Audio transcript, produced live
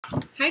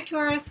Hi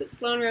Taurus, it's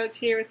Sloan Rhodes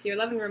here with your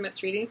Love and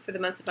Romance reading for the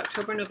months of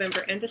October,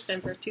 November, and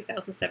December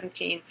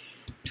 2017.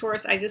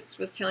 Taurus, I just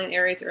was telling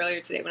Aries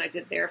earlier today when I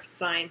did their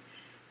sign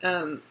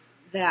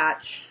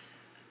that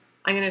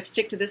I'm going to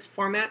stick to this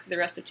format for the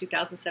rest of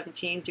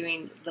 2017,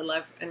 doing the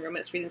Love and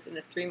Romance readings in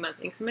a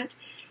 3-month increment.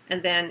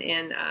 And then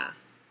in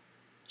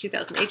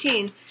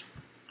 2018,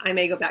 I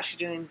may go back to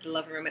doing the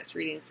Love and Romance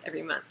readings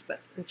every month.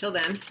 But until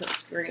then,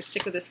 we're going to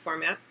stick with this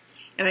format.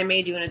 And I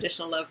may do an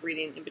additional love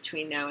reading in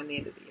between now and the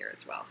end of the year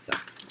as well. So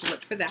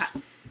look for that.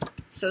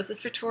 So this is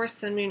for Taurus,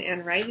 Sun, Moon,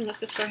 and Rising. Let's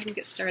just go ahead and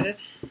get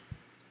started.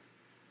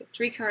 Get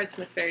 3 cards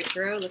from the Fairy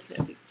Tarot, looking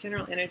at the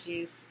general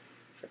energies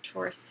for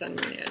Taurus, Sun,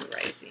 Moon, and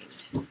Rising.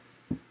 Love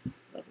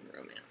and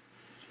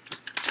Romance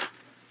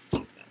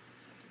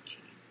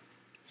 2017.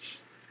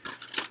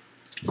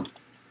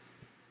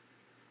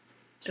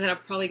 And then I'll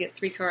probably get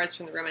 3 cards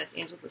from the Romance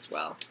Angels as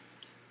well.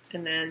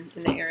 And then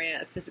in the area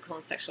of physical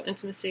and sexual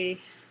intimacy,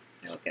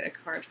 I will get a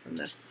card from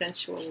the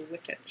Sensual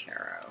Wicca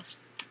Tarot.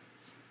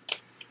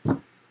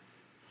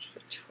 It's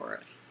for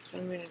Taurus,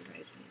 Sun, Moon, and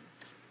Rising.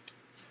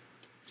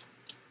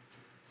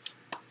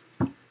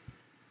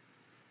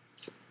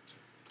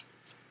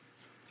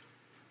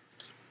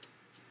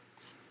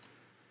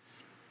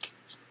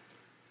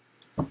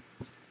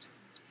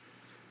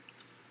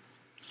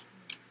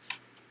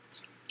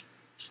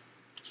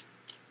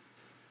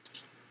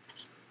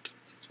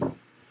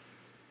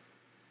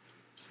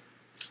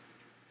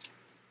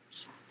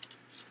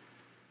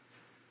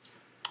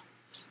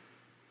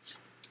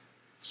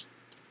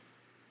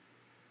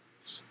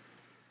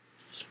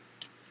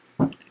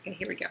 Okay,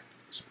 here we go.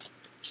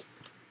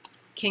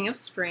 King of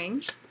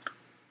Spring,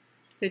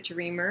 the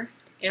Dreamer.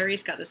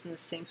 Aries got this in the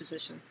same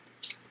position.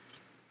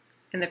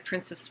 And the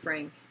Prince of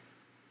Spring.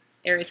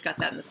 Aries got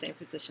that in the same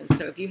position.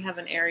 So if you have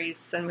an Aries,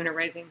 Sun, Moon, or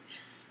Rising,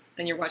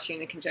 and you're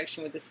watching in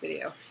conjunction with this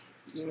video,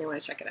 you may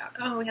want to check it out.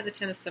 Oh, we have the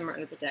Ten of Summer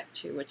under the deck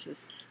too, which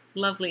is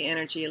lovely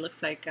energy. It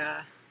looks like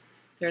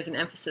there's an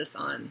emphasis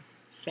on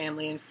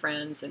family and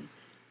friends and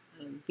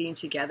being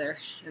together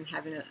and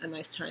having a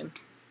nice time.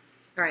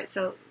 All right,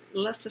 so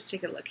let's just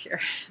take a look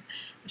here.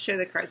 I'll show you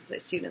the cards as I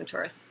see them,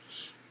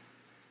 Taurus.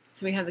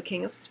 So we have the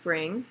King of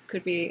Spring,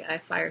 could be a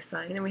fire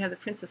sign, and we have the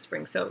Prince of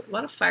Spring. So a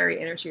lot of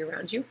fiery energy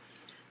around you,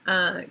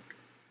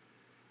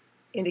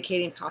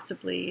 indicating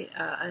possibly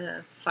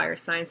a fire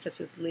sign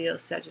such as Leo,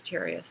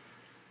 Sagittarius,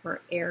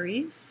 or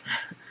Aries.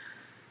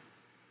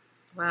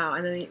 Wow,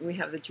 and then we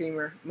have the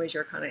Dreamer, Major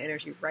Arcana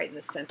energy right in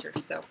the center.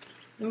 So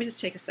let me just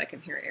take a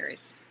second here,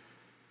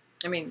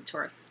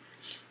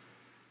 Taurus.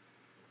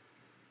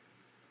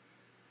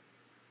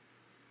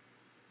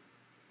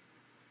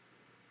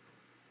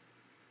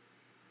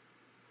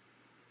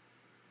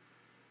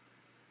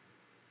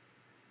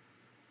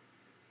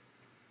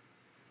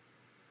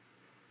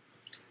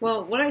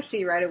 Well, what I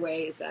see right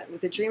away is that with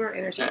the Dreamer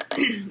energy,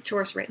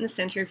 Taurus, right in the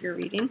center of your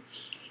reading,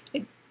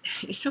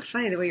 it's so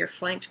funny the way you're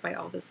flanked by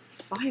all this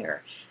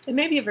fire. It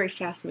may be a very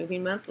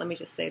fast-moving month, let me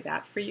just say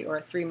that for you,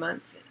 or 3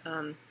 months,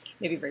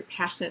 maybe a very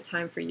passionate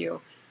time for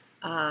you.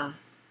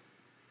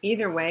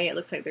 Either way, it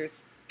looks like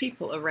there's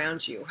people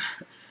around you,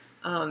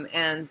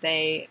 and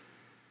they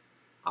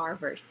are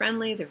very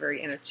friendly, they're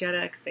very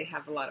energetic, they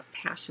have a lot of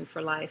passion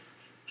for life.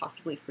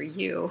 Possibly for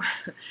you.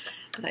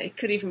 It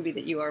could even be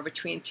that you are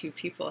between 2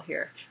 people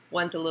here.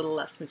 One's a little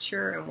less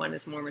mature and one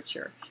is more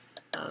mature.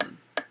 And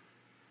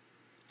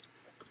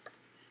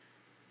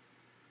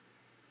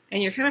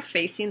you're kind of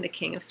facing the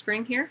King of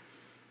Spring here,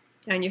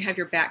 and you have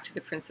your back to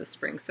the Prince of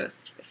Spring. So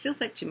it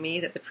feels like to me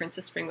that the Prince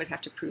of Spring would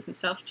have to prove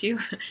himself to you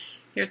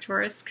here,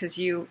 Taurus, because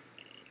you,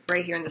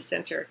 right here in the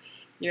center,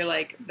 you're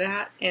like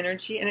that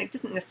energy, and it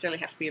doesn't necessarily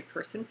have to be a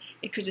person.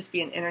 It could just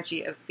be an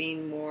energy of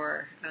being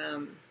more...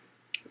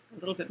 a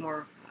little bit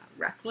more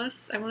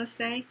reckless, I want to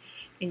say,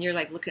 and you're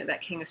like looking at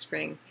that King of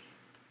Spring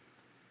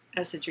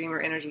as the Dreamer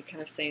energy, kind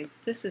of saying,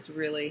 this is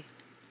really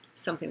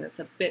something that's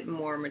a bit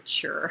more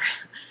mature,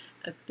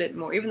 a bit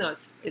more, even though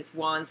it's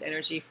Wands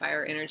energy,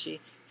 fire energy,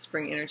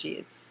 spring energy,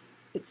 it's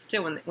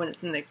still, when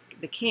it's in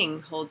the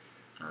King, holds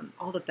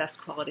all the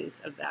best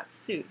qualities of that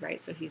suit, right?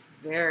 So he's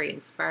very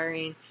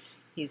inspiring,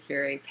 he's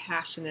very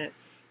passionate,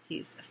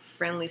 he's a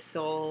friendly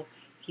soul,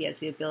 he has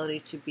the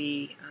ability to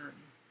be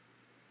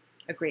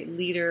a great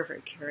leader,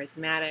 very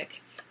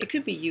charismatic. It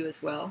could be you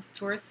as well,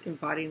 Taurus,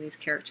 embodying these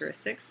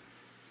characteristics.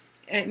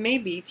 And it may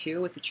be,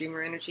 too, with the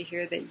Dreamer energy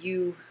here, that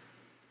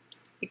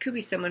it could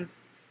be someone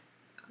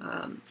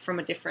from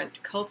a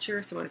different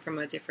culture, someone from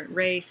a different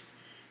race,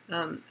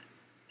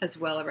 as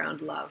well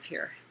around love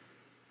here.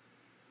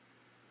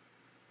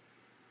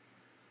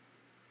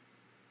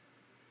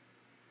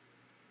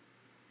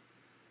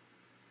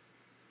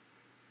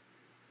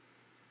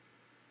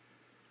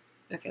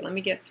 Okay, let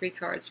me get 3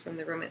 cards from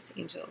the Romance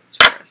Angels,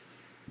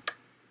 Taurus.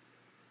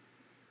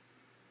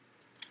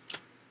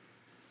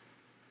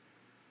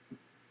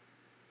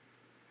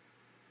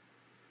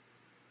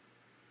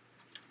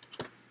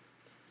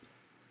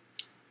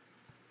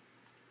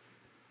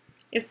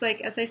 It's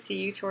like, as I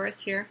see you,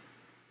 Taurus, here,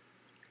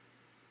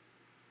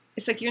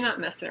 it's like you're not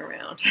messing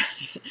around,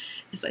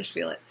 as I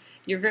feel it.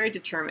 you're very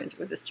determined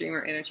with this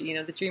dreamer energy. You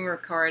know, the dreamer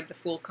card, the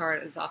fool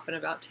card, is often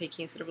about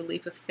taking sort of a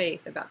leap of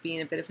faith, about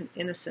being a bit of an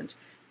innocent,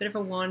 a bit of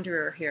a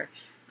wanderer here.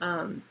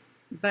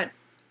 But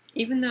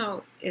even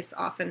though it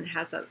often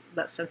has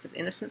that sense of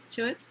innocence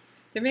to it,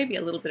 there may be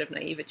a little bit of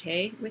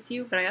naivete with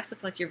you, but I also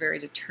feel like you're very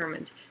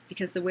determined,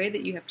 because the way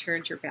that you have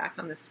turned your back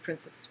on this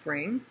Prince of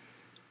Spring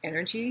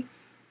energy,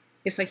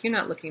 it's like you're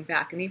not looking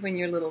back. And even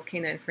your little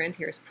canine friend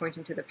here is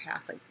pointing to the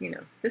path, like, you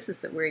know, this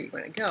is where you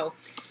want to go.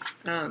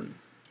 But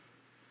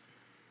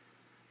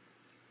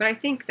I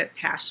think that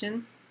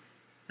passion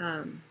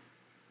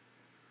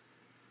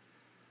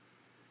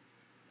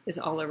is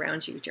all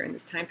around you during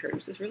this time period,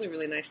 which is really,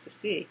 really nice to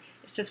see.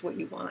 It's just what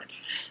you want.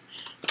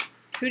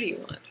 Who do you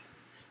want?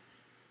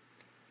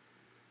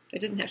 It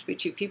doesn't have to be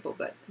two people,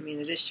 but, I mean,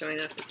 it is showing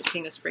up as a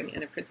King of Spring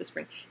and a Prince of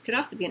Spring. It could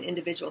also be an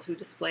individual who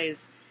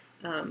displays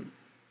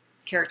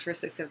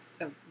characteristics of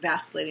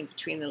vacillating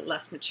between the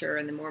less mature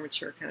and the more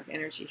mature kind of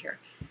energy here.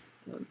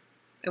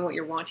 And what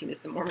you're wanting is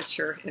the more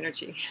mature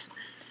energy.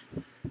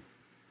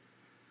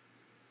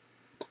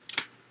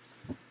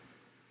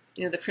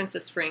 You know, the Prince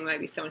of Spring might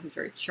be someone who's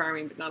very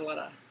charming, but not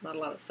a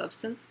lot of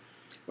substance,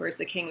 whereas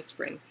the King of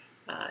Spring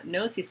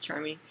knows he's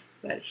charming,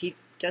 but he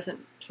doesn't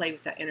play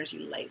with that energy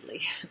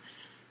lightly.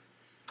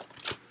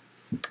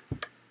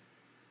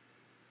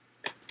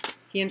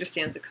 He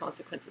understands the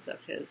consequences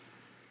of his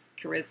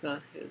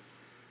charisma,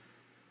 his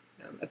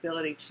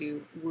ability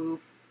to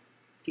woo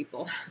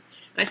people.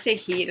 And I say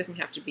he, it doesn't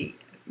have to be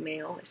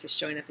male. It's just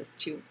showing up as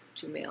two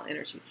male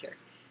energies here.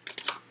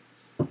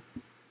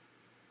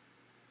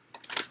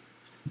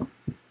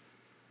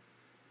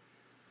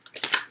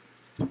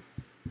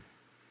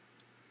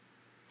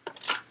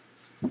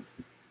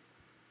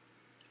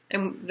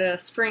 And the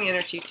spring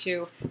energy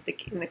too,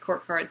 in the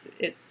court cards,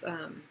 it's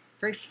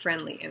very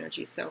friendly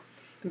energy. So,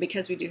 and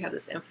because we do have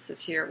this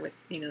emphasis here with,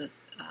 you know,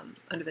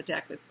 under the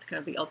deck with kind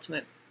of the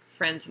ultimate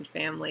friends and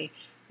family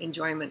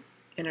enjoyment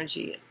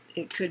energy,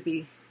 it could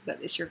be that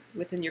it's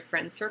within your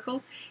friend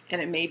circle,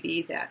 and it may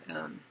be that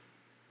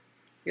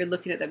you're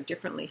looking at them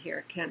differently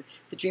here.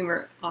 The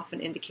dreamer often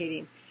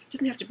indicating, it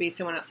doesn't have to be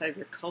someone outside of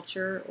your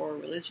culture or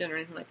religion or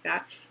anything like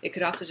that. It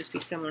could also just be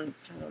someone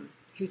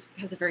who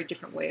has a very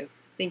different way of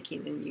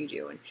thinking than you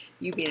do. And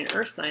you being an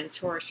earth sign,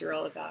 Taurus, you're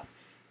all about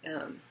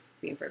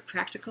being very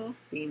practical,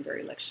 being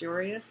very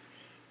luxurious,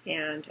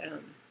 and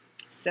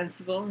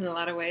sensible in a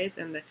lot of ways.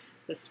 And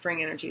the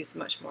spring energy is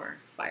much more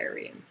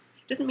fiery. And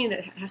it doesn't mean that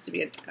it has to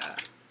be a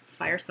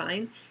fire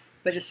sign,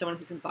 but just someone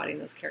who's embodying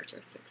those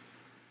characteristics.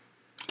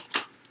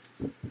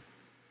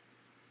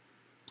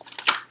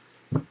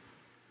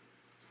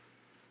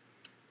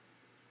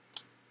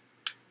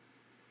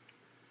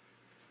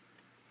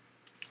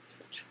 It's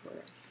for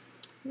Taurus.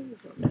 Ooh,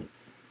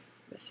 romance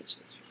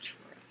messages for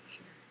Taurus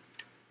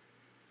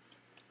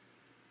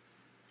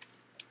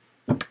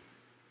here.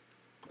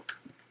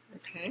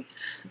 Okay.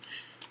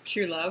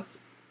 True love.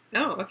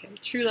 Oh, okay.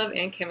 True love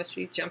and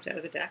chemistry jumped out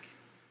of the deck.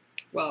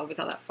 Well, with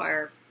all that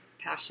fire,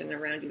 passion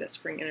around you, that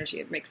spring energy,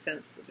 it makes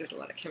sense that there's a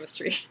lot of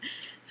chemistry.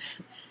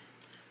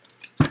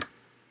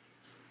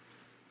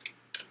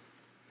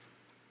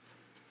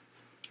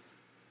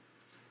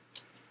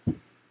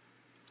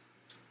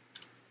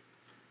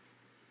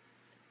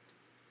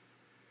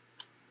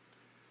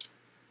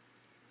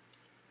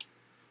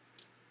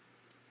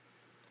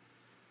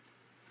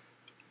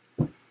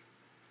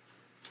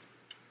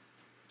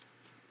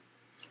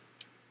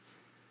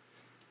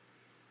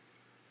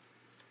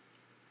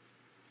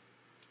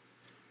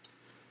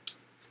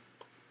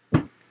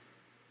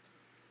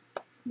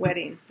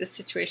 Wedding. This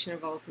situation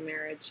involves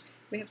marriage.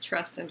 We have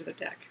trust under the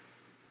deck.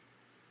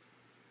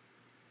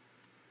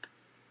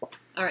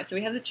 All right, so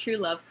we have the true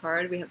love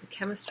card. We have the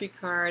chemistry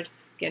card.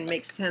 Again,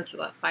 makes sense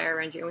with that fire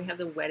around you. And we have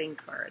the wedding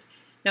card.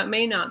 Now, it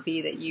may not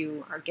be that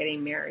you are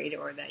getting married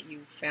or that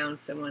you found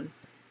someone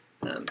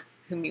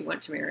whom you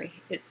want to marry.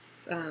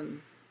 It's, I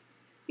think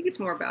it's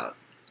more about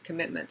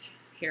commitment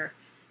here.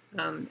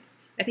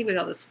 I think with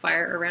all this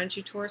fire around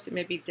you, Taurus, it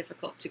may be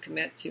difficult to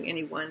commit to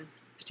any one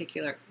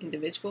particular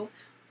individual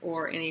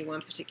or any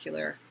one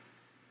particular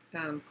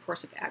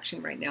course of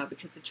action right now,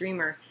 because the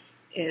dreamer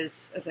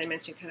is, as I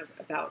mentioned, kind of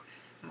about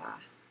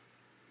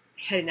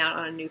heading out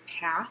on a new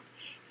path.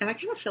 And I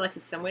kind of feel like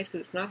in some ways, because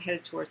it's not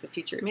headed towards the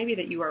future, it may be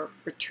that you are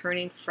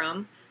returning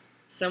from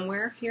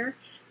somewhere here,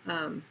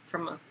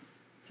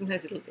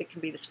 sometimes it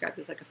can be described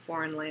as like a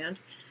foreign land,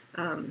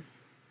 but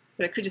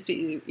it could just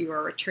be you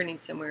are returning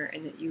somewhere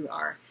and that you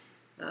are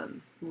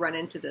run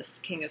into this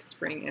King of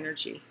Spring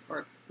energy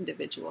or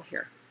individual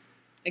here.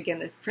 Again,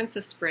 the Prince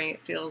of Spring, it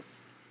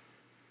feels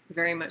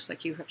very much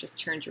like you have just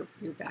turned your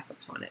back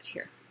upon it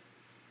here.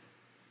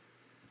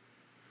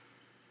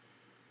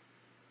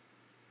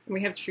 And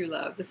we have true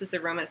love. This is the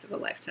romance of a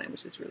lifetime,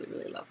 which is really,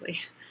 really lovely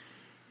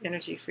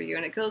energy for you.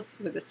 And it goes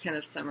with this 10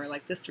 of summer.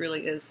 Like, this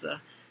really is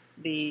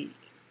the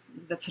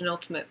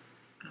penultimate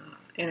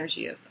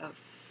energy of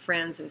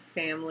friends and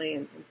family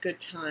and good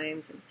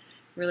times and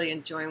really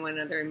enjoying one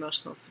another,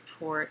 emotional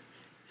support,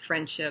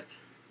 friendship,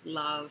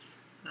 love.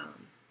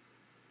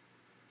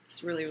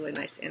 It's really, really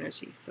nice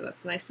energy. So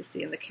that's nice to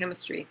see in the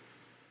chemistry.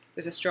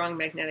 There's a strong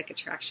magnetic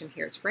attraction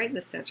here. It's right in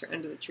the center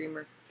under the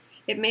dreamer.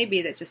 It may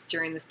be that just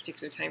during this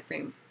particular time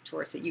frame,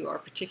 Taurus, that you are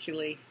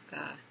particularly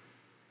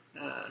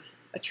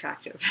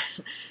attractive.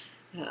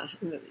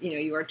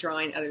 You are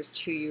drawing others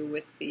to you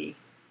with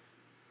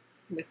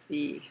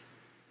the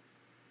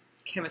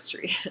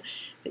chemistry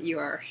that you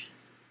are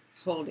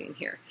holding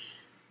here.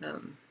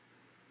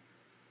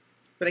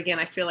 But again,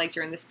 I feel like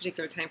during this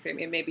particular time frame,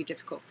 it may be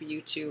difficult for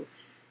you to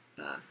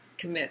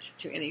commit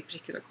to any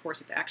particular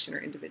course of action or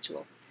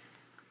individual.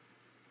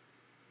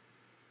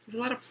 There's a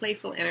lot of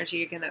playful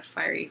energy, again, that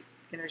fiery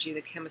energy,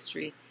 the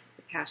chemistry,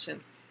 the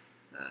passion.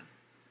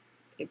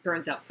 It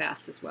burns out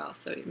fast as well,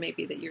 so it may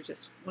be that you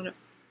just want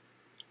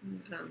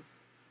to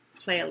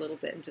play a little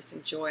bit and just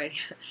enjoy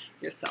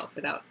yourself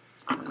without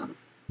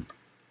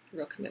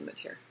real commitment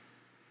here.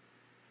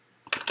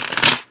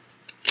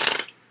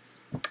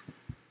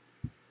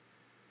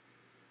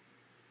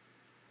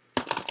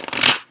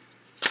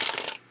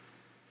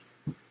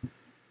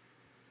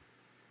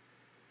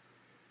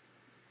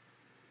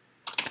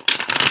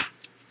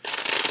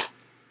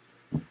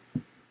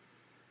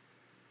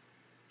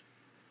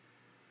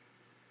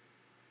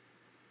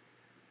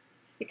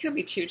 It could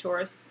be too,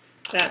 Taurus,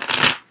 that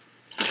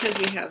because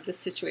we have this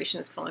situation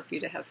that's calling for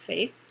you to have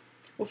faith.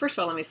 Well, first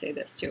of all, let me say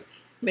this too.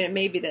 I mean, it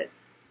may be that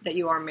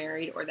you are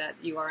married or that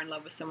you are in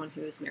love with someone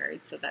who is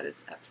married, so that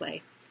is at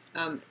play.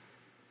 And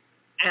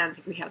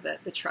we have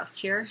the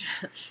trust here.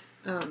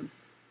 The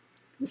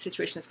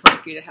situation is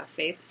calling for you to have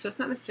faith. So it's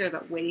not necessarily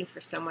about waiting for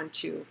someone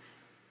to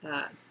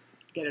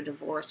get a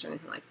divorce or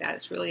anything like that.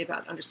 It's really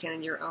about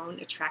understanding your own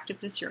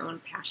attractiveness, your own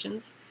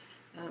passions.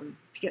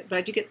 But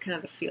I do get kind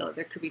of the feel that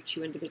there could be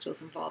two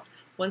individuals involved.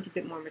 One's a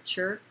bit more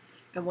mature,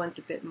 and one's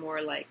a bit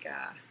more like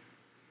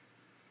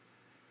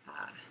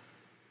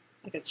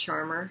a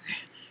charmer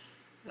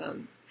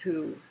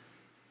who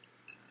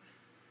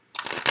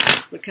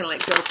would kind of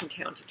like go from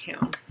town to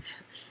town,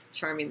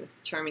 charming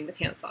the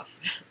pants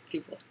off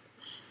people.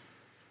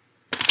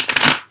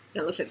 And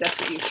it looks like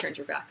that's what you've turned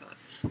your back on.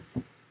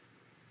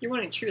 You're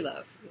wanting true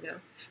love,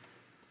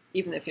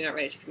 even if you're not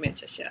ready to commit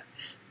just yet.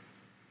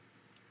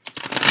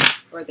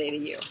 Or they to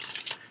you.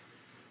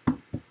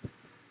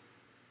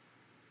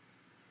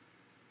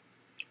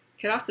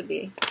 Could also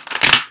be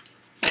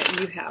that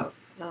you have,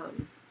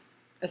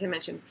 as I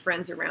mentioned,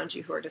 friends around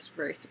you who are just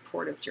very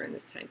supportive during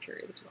this time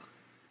period as well.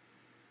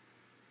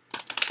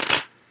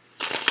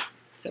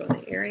 So in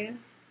the area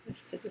of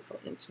physical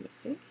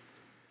intimacy,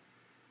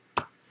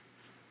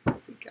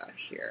 what we got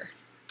here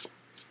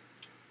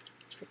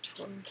for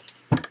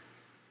Taurus?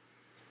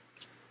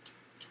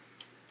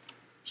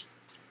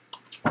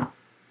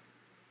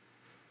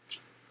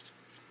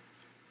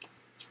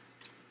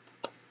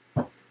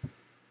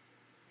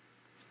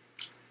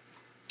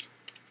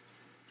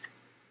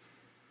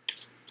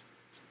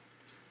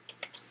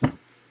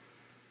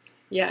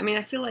 Yeah, I mean,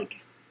 I feel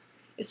like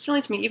it's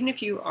feeling to me, even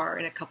if you are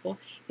in a couple,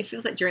 it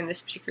feels like during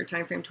this particular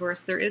time frame,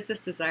 Taurus, there is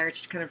this desire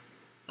to kind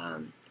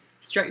of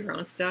strut your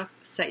own stuff,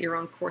 set your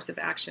own course of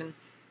action.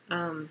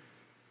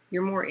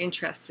 You're more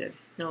interested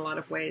in a lot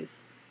of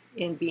ways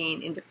in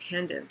being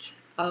independent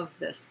of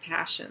this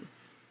passion.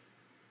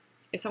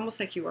 It's almost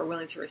like you are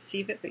willing to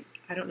receive it, but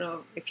I don't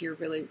know if you're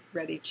really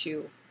ready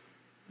to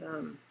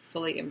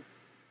fully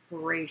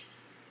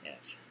embrace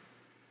it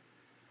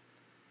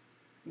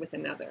with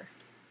another.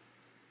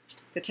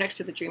 The text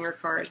of the Dreamer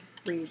card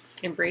reads,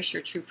 "Embrace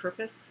your true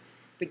purpose,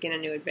 begin a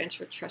new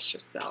adventure, trust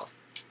yourself."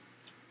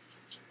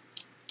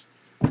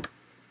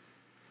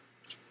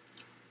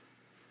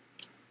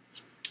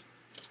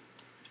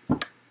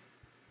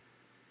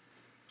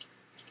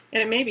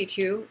 And it may be,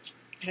 too,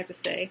 I have to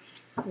say,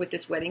 with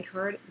this wedding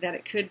card, that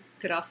it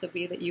could also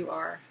be that you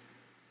are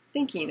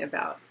thinking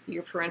about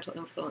your parental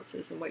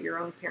influences and what your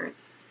own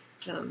parents'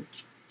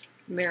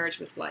 marriage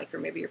was like, or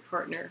maybe your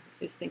partner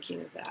is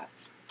thinking of that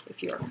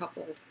if you are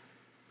coupled.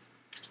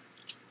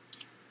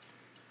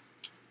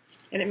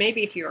 And it may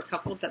be, if you are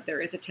coupled, that there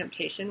is a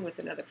temptation with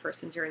another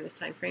person during this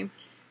time frame,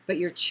 but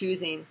you're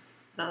choosing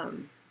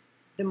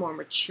the more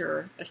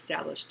mature,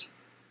 established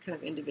kind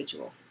of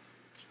individual.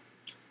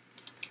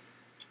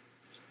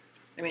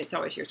 I mean, it's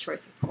always your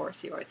choice, of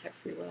course. You always have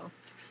free will.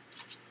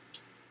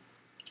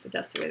 But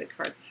that's the way the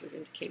cards are sort of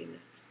indicating it.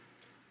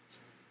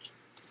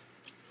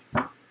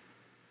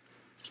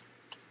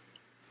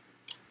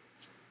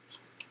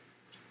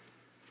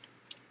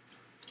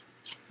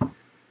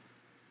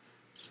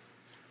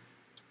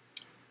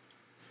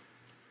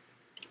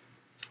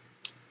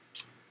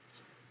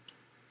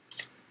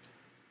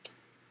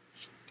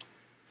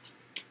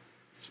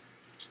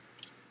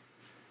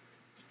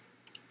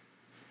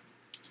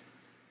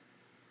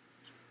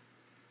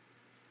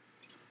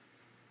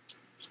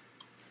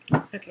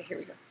 Okay, here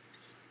we go.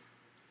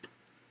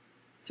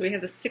 So we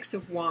have the Six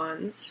of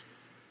Wands.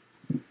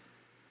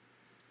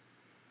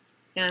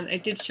 And I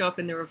did show up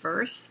in the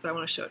reverse, but I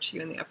want to show it to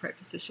you in the upright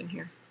position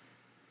here.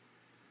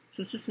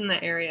 So this is in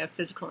the area of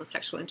physical and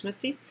sexual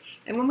intimacy.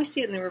 And when we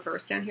see it in the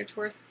reverse down here,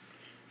 Taurus,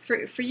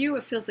 for you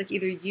it feels like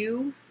either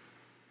you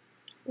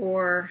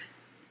or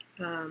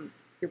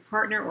your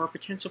partner or a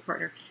potential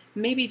partner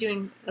may be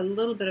doing a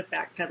little bit of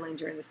backpedaling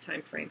during this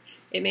time frame.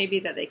 It may be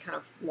that they kind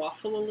of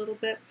waffle a little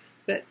bit,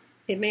 but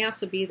it may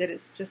also be that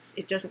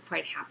it doesn't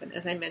quite happen.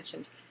 As I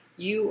mentioned,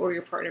 you or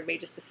your partner may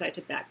just decide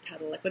to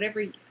backpedal. Like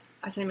whatever,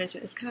 as I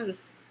mentioned, it's kind of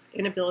this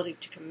inability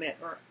to commit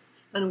or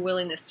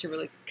unwillingness to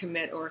really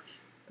commit or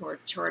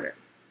chart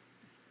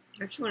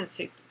I keep wanting to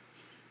say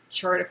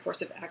chart a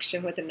course of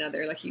action with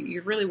another. Like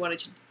you really wanted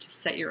to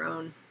set your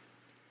own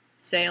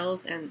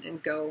sails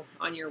and go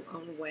on your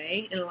own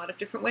way in a lot of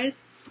different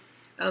ways.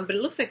 But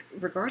it looks like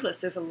regardless,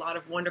 there's a lot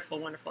of wonderful,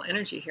 wonderful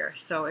energy here.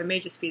 So it may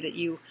just be that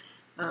you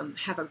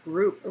have a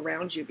group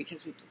around you,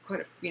 because we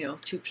quite a,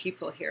 two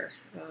people here.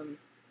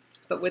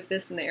 But with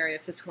this in the area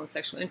of physical and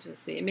sexual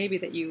intimacy, it may be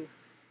that you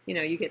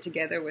get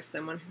together with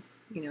someone who,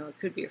 it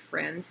could be a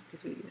friend,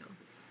 because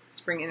this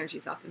spring energy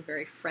is often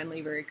very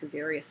friendly, very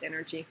gregarious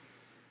energy.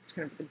 It's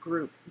kind of the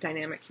group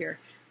dynamic here.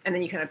 And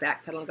then you kind of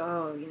backpedal and go,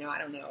 I don't know, I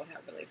don't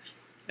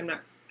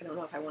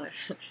know if I want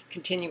to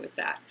continue with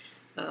that.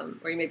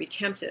 Or you may be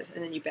tempted,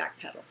 and then you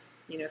backpedal,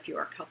 if you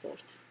are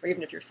coupled, or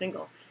even if you're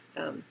single.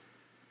 And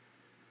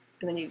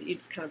then you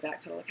just kind of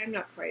backpedal, like, I'm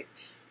not quite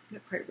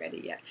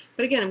ready yet.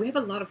 But again, we have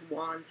a lot of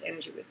wands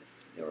energy with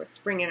this, or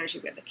spring energy.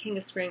 We have the King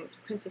of Spring, this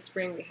Prince of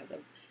Spring. We have the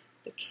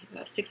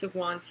Six of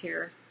Wands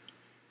here.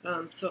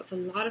 So it's a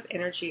lot of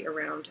energy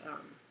around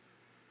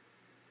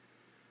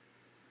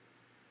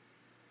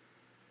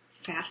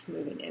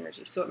fast-moving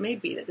energy. So it may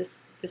be that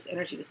this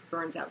energy just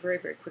burns out very,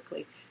 very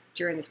quickly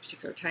during this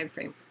particular time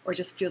frame, or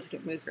just feels like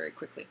it moves very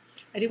quickly.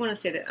 I do want to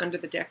say that under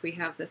the deck we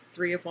have the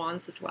Three of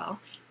Wands as well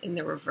in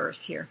the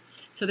reverse here.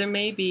 So there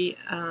may be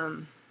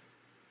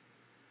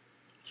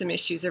some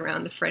issues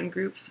around the friend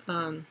group,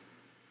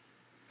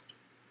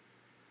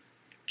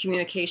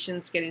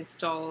 communications getting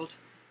stalled,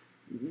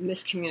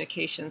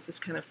 miscommunications, this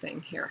kind of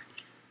thing here,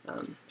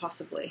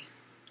 possibly.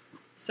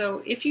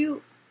 So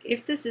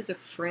if this is a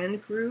friend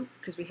group,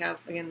 because we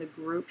have, again, the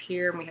group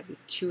here, and we have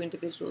these two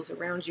individuals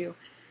around you,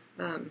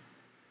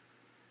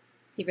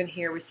 even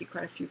here we see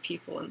quite a few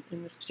people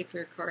in this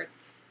particular card.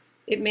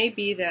 It may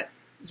be that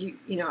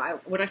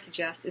what I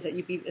suggest is that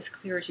you be as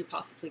clear as you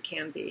possibly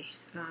can be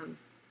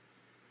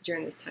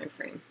during this time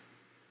frame.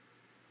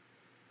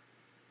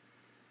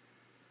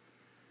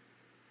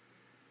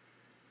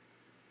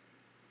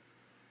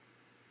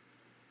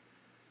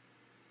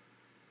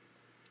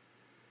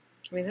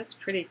 I mean, that's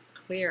pretty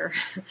clear.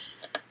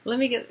 Let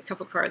me get a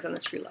couple cards on the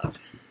true love.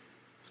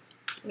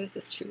 What is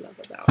this true love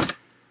about?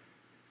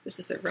 This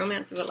is the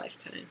romance of a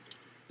lifetime.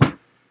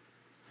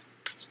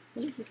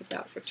 What is this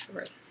about for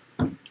Taurus?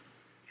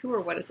 Who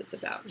or what is this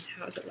about, and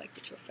how is it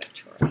likely to affect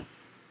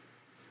Taurus?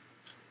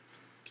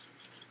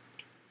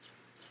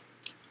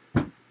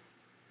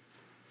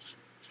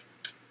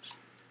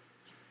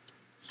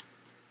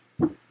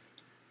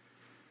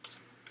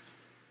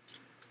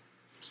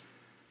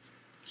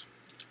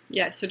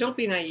 Yeah, so don't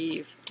be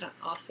naive,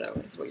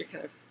 also, is what you're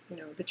kind of,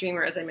 the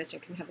dreamer, as I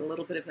mentioned, can have a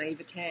little bit of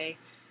naivete,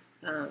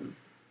 a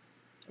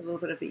little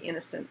bit of the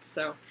innocence,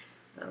 so,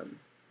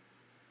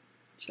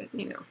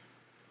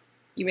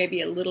 you may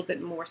be a little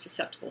bit more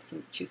susceptible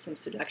to some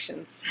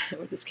seductions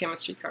with this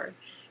chemistry card.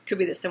 Could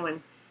be that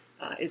someone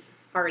is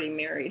already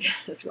married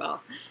as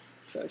well,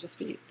 so just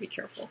be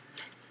careful.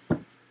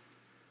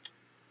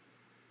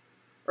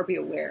 Or be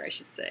aware, I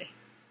should say.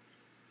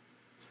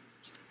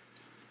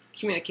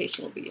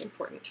 Communication will be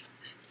important,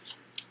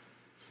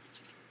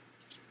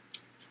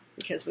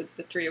 because with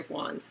the Three of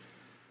Wands,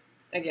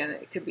 again,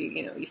 it could be,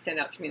 you send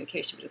out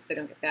communication, but if they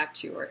don't get back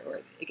to you,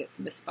 or it gets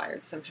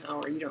misfired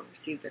somehow, or you don't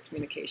receive their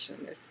communication,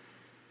 there's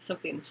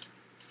something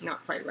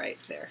not quite right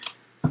there,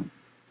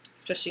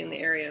 especially in the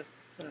area of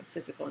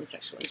physical and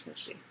sexual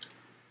intimacy.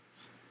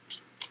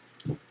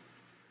 I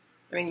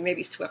mean, you may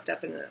be swept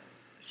up in a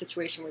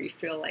situation where you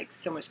feel like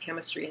so much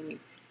chemistry, and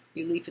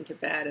you leap into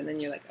bed, and then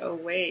you're like, oh,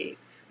 wait,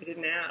 I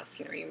didn't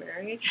ask, are you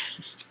married?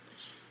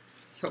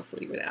 So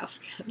hopefully you would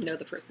ask, know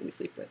the person you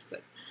sleep with,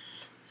 but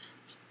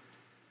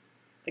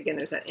again,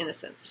 there's that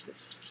innocence, this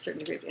certain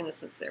degree of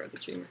innocence there with the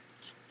dreamer.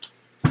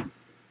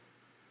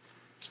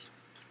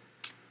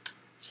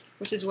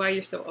 Which is why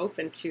you're so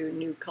open to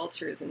new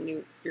cultures and new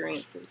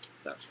experiences,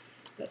 so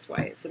that's why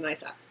it's a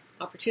nice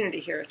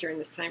opportunity here during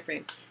this time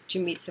frame to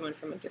meet someone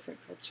from a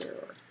different culture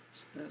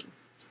or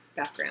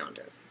background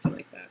or something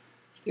like that.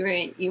 You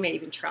may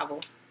even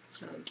travel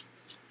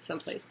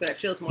someplace, but it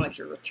feels more like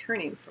you're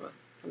returning from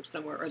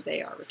somewhere, or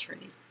they are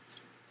returning.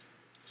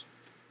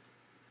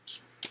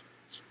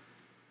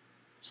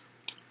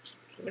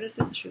 Okay, what is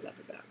this true love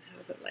about? How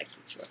is it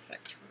likely to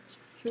affect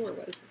Taurus? Who or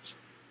what is this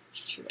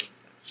true love about?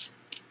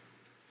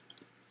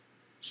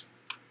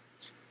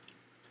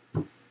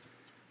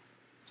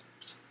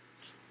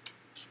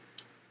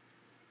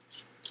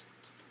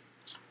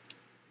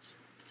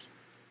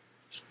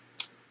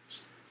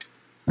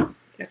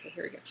 Okay,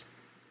 here we go.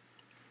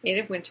 Eight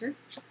of Winter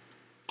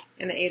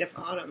and the Eight of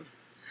Autumn.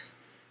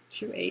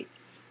 2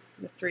 eights,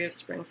 the Three of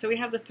Spring. So we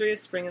have the Three of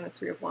Spring and the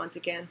Three of Wands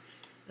again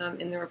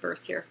in the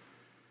reverse here.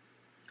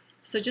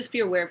 So just be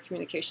aware of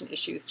communication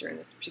issues during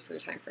this particular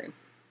time frame.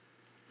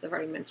 As I've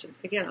already mentioned.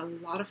 Again, a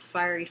lot of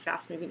fiery,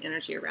 fast-moving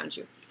energy around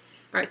you.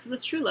 All right, so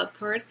this True Love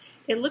card,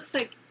 it looks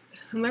like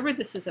whomever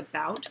this is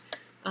about,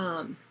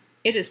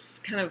 it is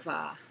kind of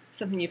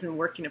something you've been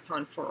working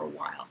upon for a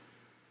while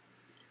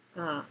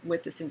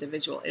with this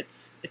individual.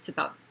 It's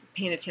about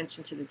paying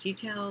attention to the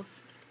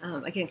details.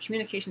 Again,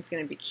 communication is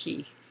going to be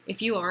key. If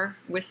you are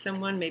with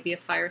someone, maybe a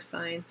fire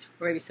sign,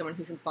 or maybe someone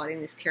who's embodying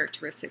these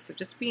characteristics of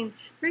just being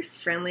very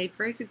friendly,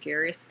 very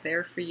gregarious,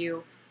 there for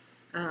you,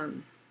 a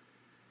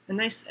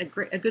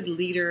good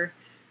leader,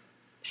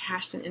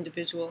 passionate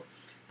individual.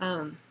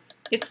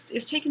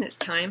 It's taken its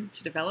time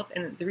to develop,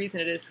 and the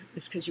reason it is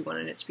because you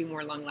wanted it to be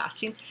more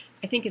long-lasting.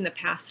 I think in the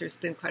past there's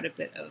been quite a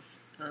bit of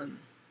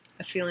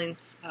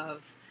feelings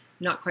of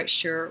not quite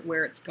sure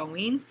where it's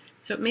going.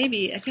 So it may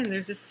be, again,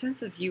 there's this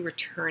sense of you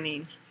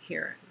returning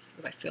here. This is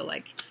what I feel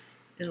like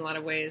in a lot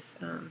of ways.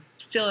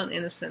 Still an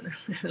innocent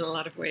in a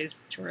lot of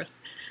ways, Taurus.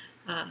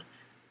 But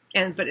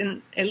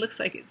it looks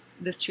like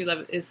this true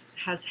love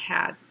has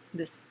had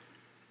this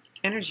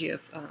energy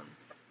of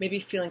maybe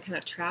feeling kind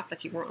of trapped,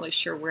 like you weren't really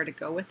sure where to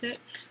go with it.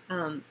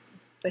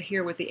 But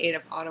here with the Eight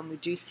of Autumn, we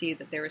do see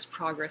that there is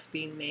progress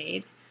being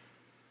made.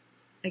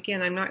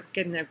 Again, I'm not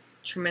getting a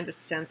tremendous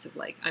sense of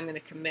like, I'm going to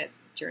commit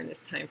during this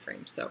time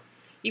frame. So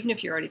even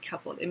if you're already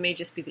coupled, it may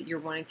just be that you're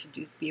wanting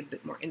to be a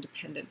bit more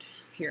independent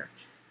here.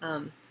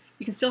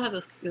 You can still have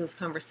those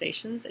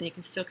conversations, and you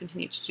can still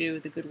continue to do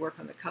the good work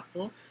on the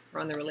couple or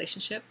on the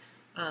relationship.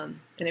 And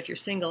if you're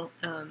single,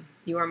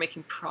 you are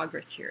making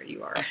progress here.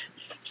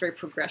 It's very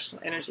progressional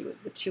energy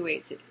with the 2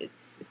 8s.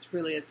 It's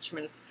really a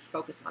tremendous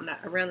focus on that,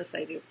 around this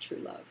idea of true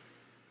love.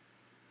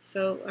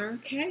 So,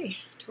 okay,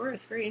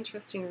 Taurus, very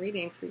interesting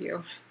reading for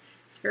you.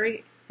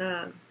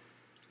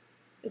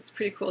 It's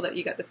pretty cool that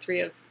you got the 3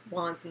 of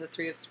Wands and the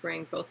 3 of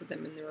Spring, both of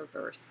them in the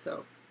reverse.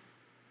 So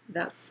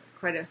that's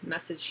quite a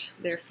message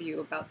there for you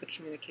about the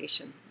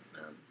communication.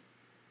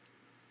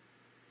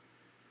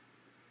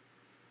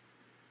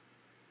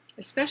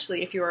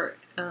 Especially if you're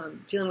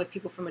dealing with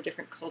people from a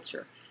different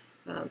culture.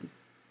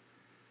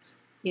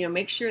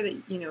 Make sure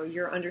that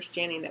you're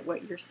understanding that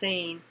what you're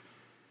saying,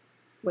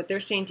 what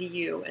they're saying to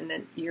you, and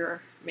then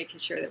you're making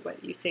sure that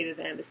what you say to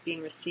them is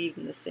being received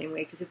in the same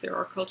way. Because if there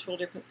are cultural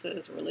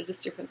differences or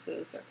religious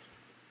differences,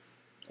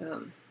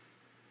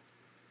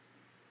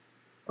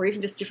 or even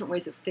just different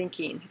ways of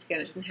thinking,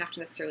 again, it doesn't have to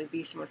necessarily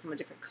be someone from a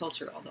different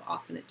culture, although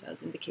often it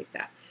does indicate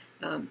that.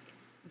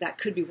 That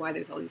could be why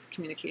there's all these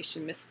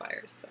communication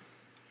misfires. So.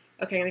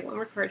 Okay, I'm going to get one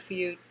more card for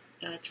you,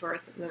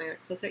 Taurus, and then I'm going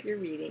to close out your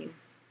reading.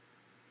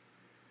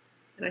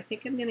 And I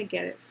think I'm going to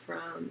get it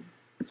from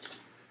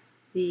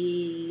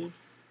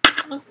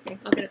I'll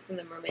get it from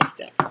the Mermaid's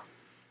deck,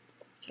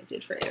 which I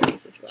did for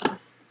Aries as well.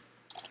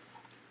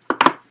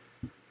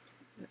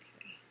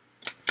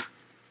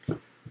 Okay.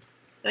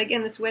 And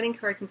again, this wedding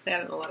card can play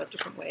out in a lot of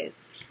different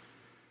ways.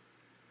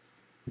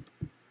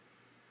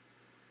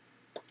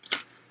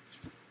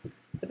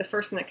 But the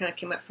first thing that kind of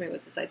came up for me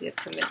was this idea of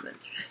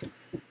commitment.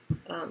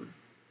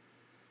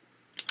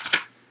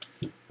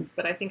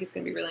 But I think it's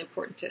going to be really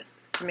important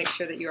to make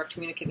sure that you are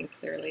communicating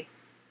clearly.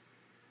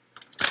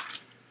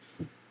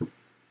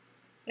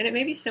 And it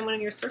may be someone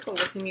in your circle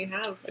with whom you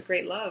have a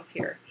great love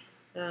here.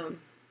 But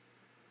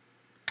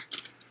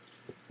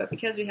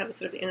because we have a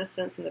sort of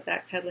innocence and the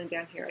backpedaling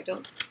down here, I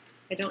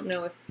don't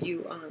know if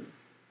you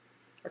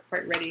are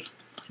quite ready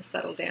to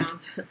settle down,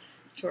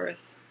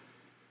 Taurus.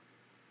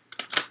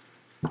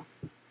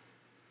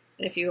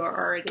 And if you are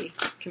already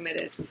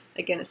committed,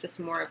 again, it's just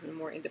more of a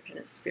more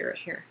independent spirit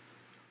here.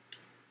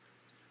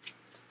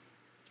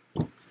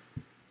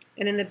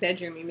 And in the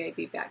bedroom, you may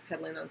be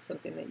backpedaling on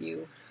something that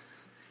you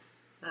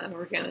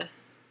were gonna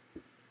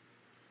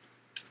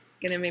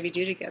maybe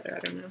do together. I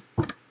don't know.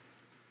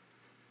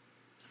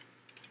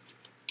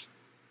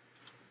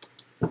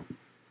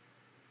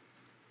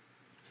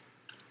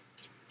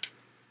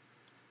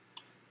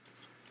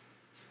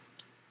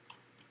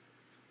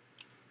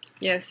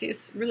 Yeah, see,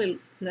 it's really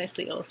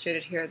nicely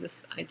illustrated here.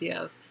 This idea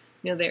of,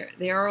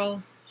 they are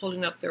all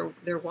holding up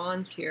their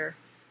wands here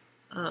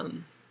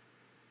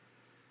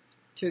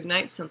to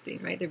ignite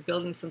something, right? They're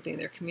building something.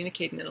 They're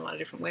communicating in a lot of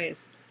different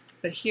ways.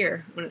 But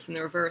here, when it's in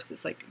the reverse,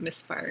 it's like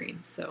misfiring.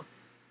 So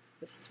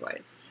this is why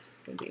it's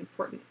going to be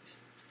important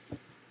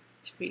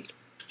to be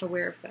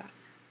aware of that.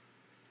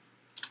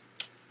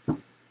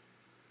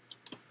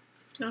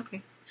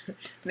 Okay,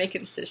 make a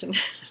decision.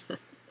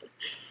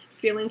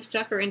 Feeling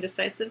stuck or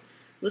indecisive?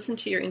 Listen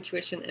to your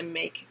intuition and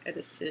make a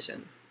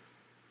decision.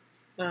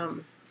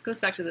 It goes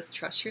back to this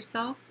trust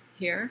yourself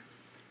here.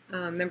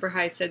 Remember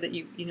how I said that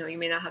you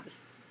may not have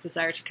this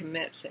desire to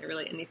commit to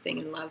really anything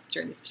in love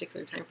during this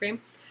particular time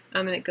frame,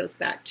 and it goes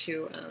back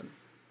to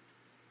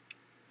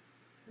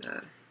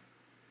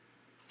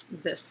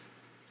this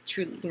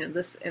true,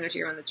 this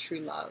energy around the true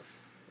love.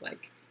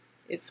 Like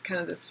it's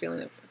kind of this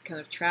feeling of kind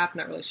of trapped,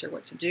 not really sure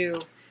what to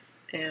do.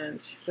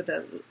 But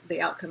the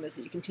outcome is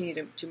that you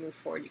continue to move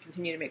forward. You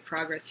continue to make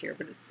progress here,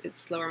 but it's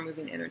slower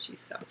moving energy.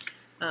 So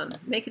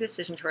make a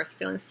decision, Taurus.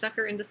 Feeling stuck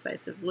or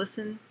indecisive,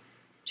 listen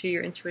to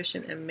your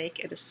intuition and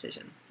make a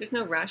decision. There's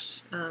no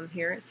rush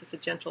here. It's just a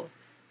gentle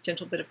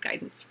bit of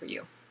guidance for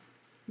you.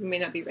 You may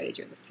not be ready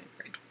during this time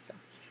frame. So,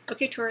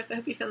 okay, Taurus, I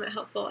hope you found that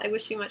helpful. I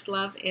wish you much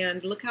love,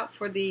 and look out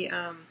for the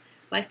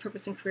life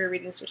purpose and career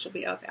readings, which will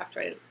be up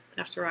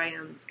after I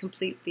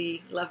complete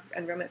the love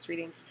and romance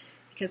readings,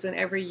 because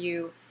whenever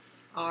you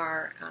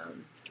are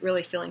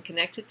really feeling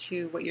connected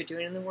to what you're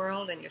doing in the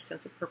world and your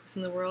sense of purpose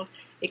in the world,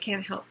 it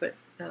can't help but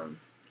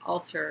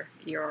alter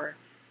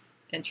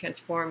and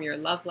transform your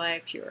love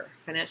life, your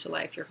financial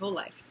life, your whole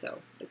life. So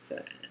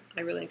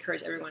I really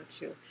encourage everyone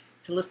to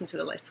listen to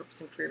the life purpose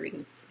and career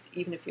readings,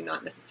 even if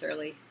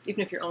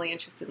you're only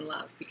interested in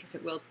love, because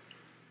it will.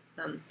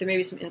 There may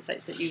be some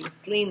insights that you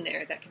glean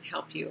there that can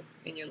help you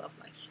in your love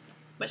life. So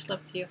much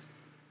love to you.